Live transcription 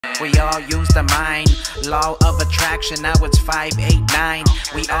We all use the mind. Law of attraction, now it's 589.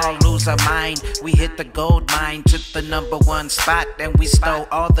 We all lose our mind. We hit the gold mine, took the #1 spot, then we stole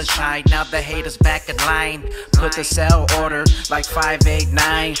all the shine. Now the haters back in line. Put the sell order like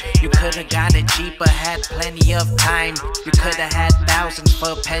 589. You could've got it cheaper, had plenty of time. You could've had thousands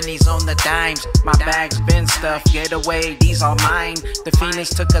for pennies on the dimes. My bag's been stuffed, get away, these are mine. The Phoenix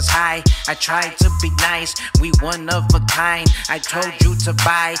took us high, I tried to be nice. We one of a kind, I told you to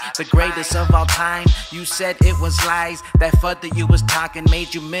buy the greatest of all time. You said it was lies, that further you was talking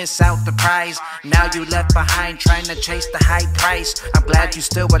made you miss out the prize. Now you left behind trying to chase the high price. I'm glad you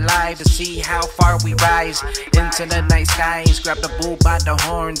still alive to see how far we rise. Into the night skies, grab the bull by the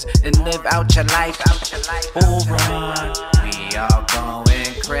horns and live out your life. Bullrun, we all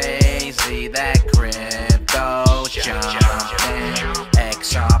going crazy, that crypto jumping.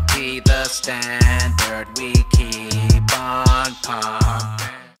 XRP the standard, we keep on pumping.